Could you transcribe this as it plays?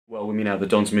Well, we mean now the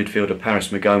Dons midfielder Paris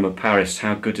Maghoma. Paris,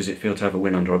 how good does it feel to have a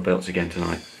win under our belts again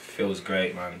tonight? Feels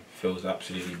great, man. Feels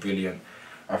absolutely brilliant.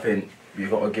 I think we've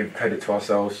got to give credit to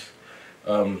ourselves.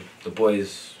 The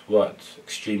boys worked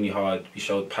extremely hard. We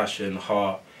showed passion,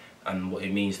 heart, and what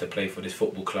it means to play for this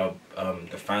football club.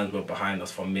 The fans were behind us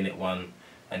from minute one,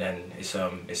 and then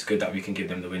it's good that we can give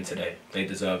them the win today. They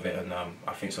deserve it, and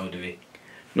I think so do we.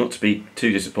 Not to be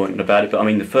too disappointed about it, but I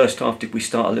mean, the first half, did we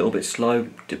start a little bit slow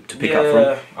to pick up from?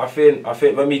 Yeah, I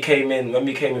think when we came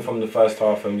in from the first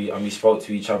half, and we spoke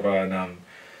to each other, and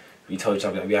we told each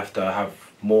other that we have to have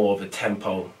more of a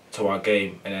tempo to our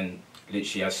game, and then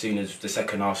literally as soon as the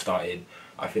second half started,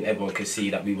 I think everyone could see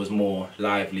that we was more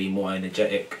lively, more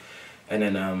energetic, and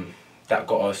then that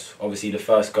got us obviously the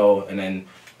first goal, and then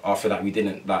after that we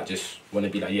didn't just want to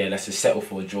be like, yeah, let's just settle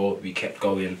for a draw. We kept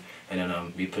going, and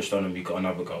then we pushed on and we got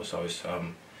another goal. So it's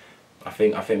I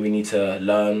think we need to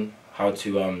learn how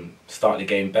to start the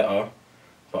game better,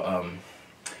 but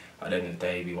at the end of the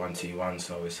day we won 2-1,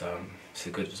 so it's a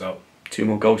good result. 2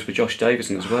 more goals for Josh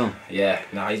Davison as well. Yeah,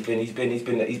 no, he's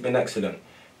been excellent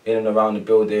in and around the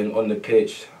building, on the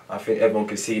pitch. I think everyone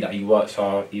can see that he works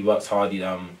hard. He works hard. He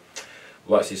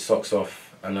works his socks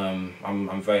off, and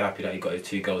I'm very happy that he got his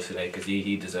 2 goals today, because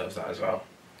he deserves that as well.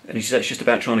 And it's just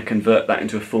about trying to convert that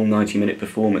into a full 90-minute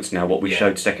performance now, what we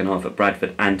showed second half at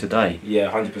Bradford and today.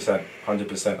 Yeah,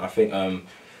 100%. I think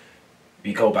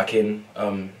we go back in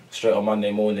straight on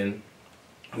Monday morning.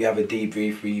 We have a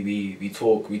debrief. We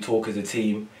talk as a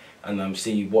team, and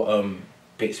see what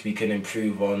bits we can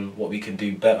improve on, what we can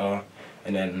do better,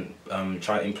 and then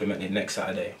try to implement it next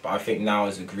Saturday. But I think now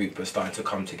as a group we're starting to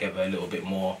come together a little bit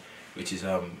more, which is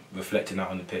reflecting that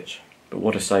on the pitch. But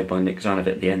what a save by Nick Zanov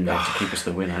at the end there to keep us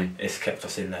the win, eh? It's kept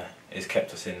us in there. It's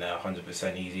kept us in there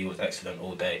 100%. He was excellent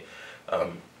all day.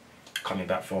 Coming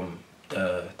back from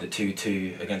the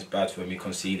 2-2 against Bradford, we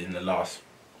conceded in the last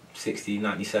 60,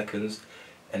 90 seconds.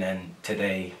 And then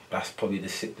today, that's probably the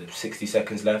 60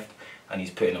 seconds left, and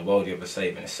he's put in a worldie of a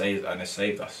save, and it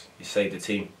saved us. He saved the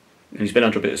team. And he's been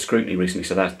under a bit of scrutiny recently,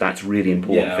 so that's really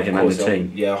important for him and the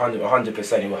team. Yeah,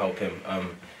 100% it will help him,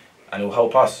 and it will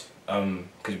help us,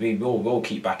 because we'll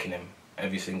keep backing him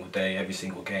every single day, every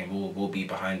single game. We'll be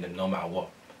behind him no matter what.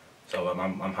 So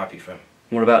I'm happy for him.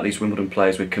 What about these Wimbledon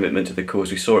players with commitment to the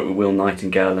cause? We saw it with Will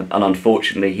Nightingale, and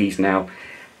unfortunately he's now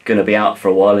going to be out for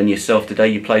a while. And yourself today,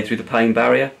 you played through the pain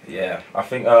barrier. Yeah, I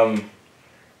think at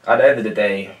the end of the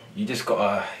day, you just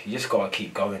gotta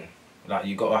keep going. Like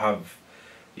you gotta have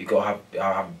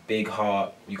a big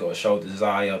heart. You gotta show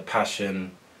desire,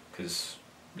 passion. Because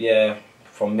yeah,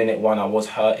 from minute one I was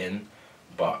hurting,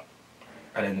 but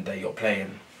at the end of the day, you're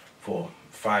playing for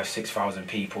 5,000–6,000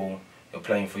 people. You're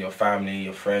playing for your family,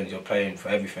 your friends. You're playing for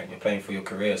everything. You're playing for your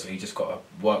career. So you just gotta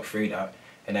work through that.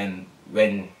 And then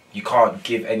when you can't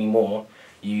give any more,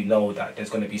 you know that there's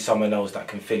going to be someone else that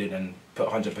can fill in and put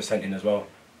 100% in as well.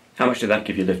 How much did that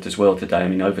give you lift as well today? I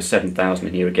mean, over 7,000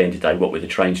 in here again today, what with the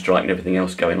train strike and everything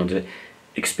else going on.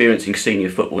 Experiencing senior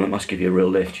football, it must give you a real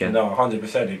lift, yeah? No,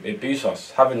 100%. It boosts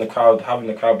us. Having the crowd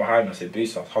behind us, it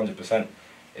boosts us 100%.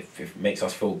 It makes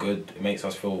us feel good. It makes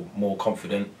us feel more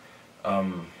confident.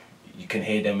 You can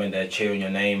hear them when they're cheering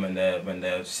your name and when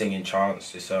they're singing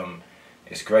chants.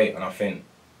 It's great, and I think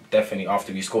definitely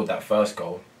after we scored that first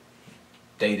goal,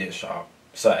 they didn't shut up.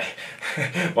 So,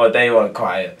 well, they weren't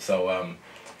quiet. So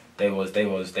they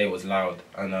was loud,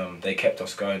 and they kept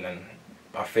us going. And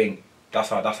I think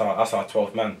that's our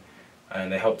 12th man,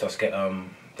 and they helped us get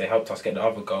the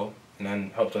other goal, and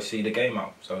then helped us see the game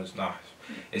out. So it's nice.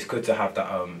 It's good to have that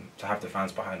to have the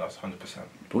fans behind us, 100%.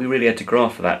 But we really had to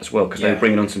graft for that as well, because they were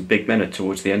bringing on some big men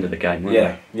towards the end of the game,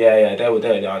 weren't they? Yeah. They were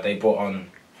there. They brought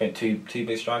on, I think, two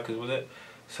big strikers, was it?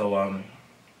 So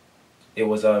it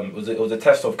was a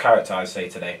test of character, I'd say,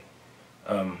 today.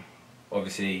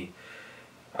 Obviously,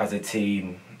 as a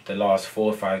team, the last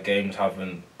 4 or 5 games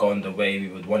haven't gone the way we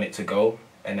would want it to go,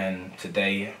 and then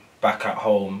today, back at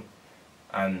home,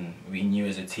 and we knew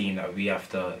as a team that we have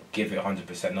to give it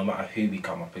 100%, no matter who we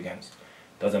come up against.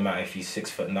 Doesn't matter if he's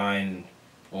 6'9"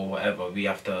 or whatever. We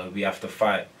have to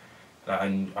fight.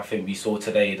 And I think we saw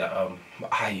today that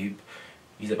Ayub,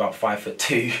 he's about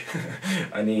 5'2",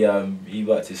 and he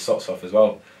worked his socks off as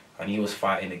well. And he was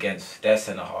fighting against their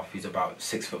centre half. He's about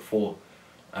 6'4",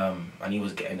 and he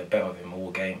was getting the better of him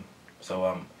all game. So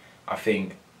I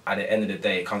think at the end of the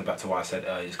day, it comes back to what I said.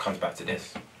 It just comes back to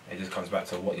this. It just comes back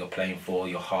to what you're playing for,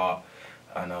 your heart.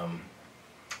 And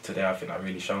today, I think that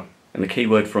really shone. And the key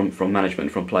word from management,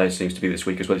 from players, seems to be this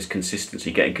week as well, is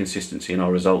consistency. Getting consistency in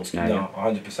our results now. No,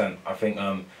 100%. I think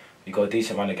we've got a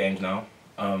decent run of games now.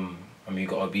 And we've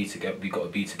got to be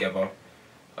together.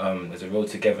 There's a real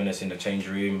togetherness in the change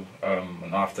room,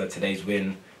 and after today's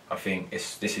win, I think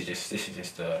this is just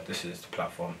the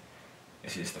platform.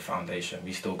 This is the foundation.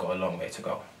 We still got a long way to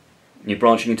go. You're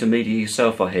branching into media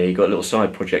yourself, I hear. You've got a little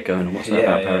side project going on. What's that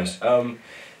about, Paris?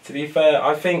 To be fair,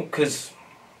 I think because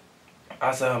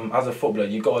as a footballer,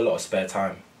 you got a lot of spare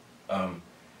time.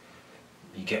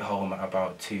 You get home at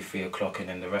about 2-3 o'clock, and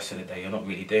then the rest of the day you're not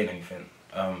really doing anything.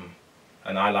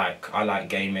 And I like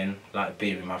gaming, like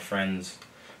being with my friends.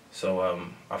 So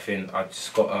I think I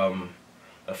just got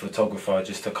a photographer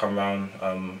just to come round.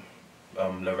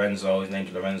 Lorenzo, his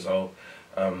name's Lorenzo,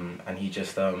 and he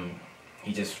just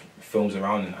films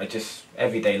around, and I just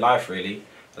everyday life really,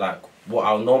 like what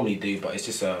I'll normally do, but it's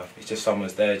just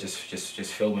someone's there just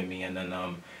filming me, and then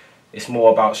it's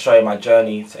more about showing my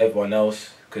journey to everyone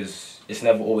else, because it's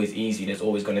never always easy. There's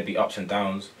always going to be ups and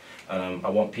downs, and I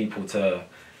want people to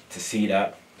see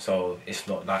that. So it's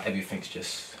not like everything's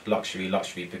just luxury,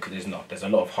 because there's not. There's a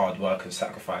lot of hard work and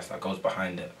sacrifice that goes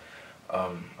behind it,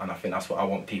 and I think that's what I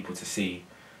want people to see,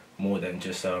 more than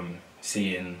just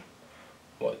seeing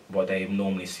what they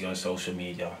normally see on social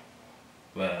media,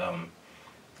 where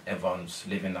everyone's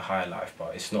living the high life,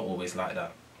 but it's not always like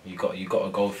that. You got to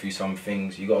go through some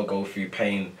things. You got to go through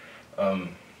pain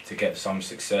to get some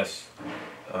success,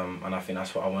 and I think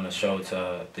that's what I want to show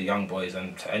to the young boys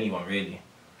and to anyone really.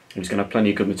 He's going to have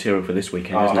plenty of good material for this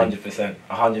weekend, isn't he? 100%.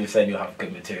 100% you'll have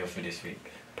good material for this week.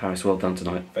 Paris, well done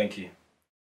tonight. Thank you.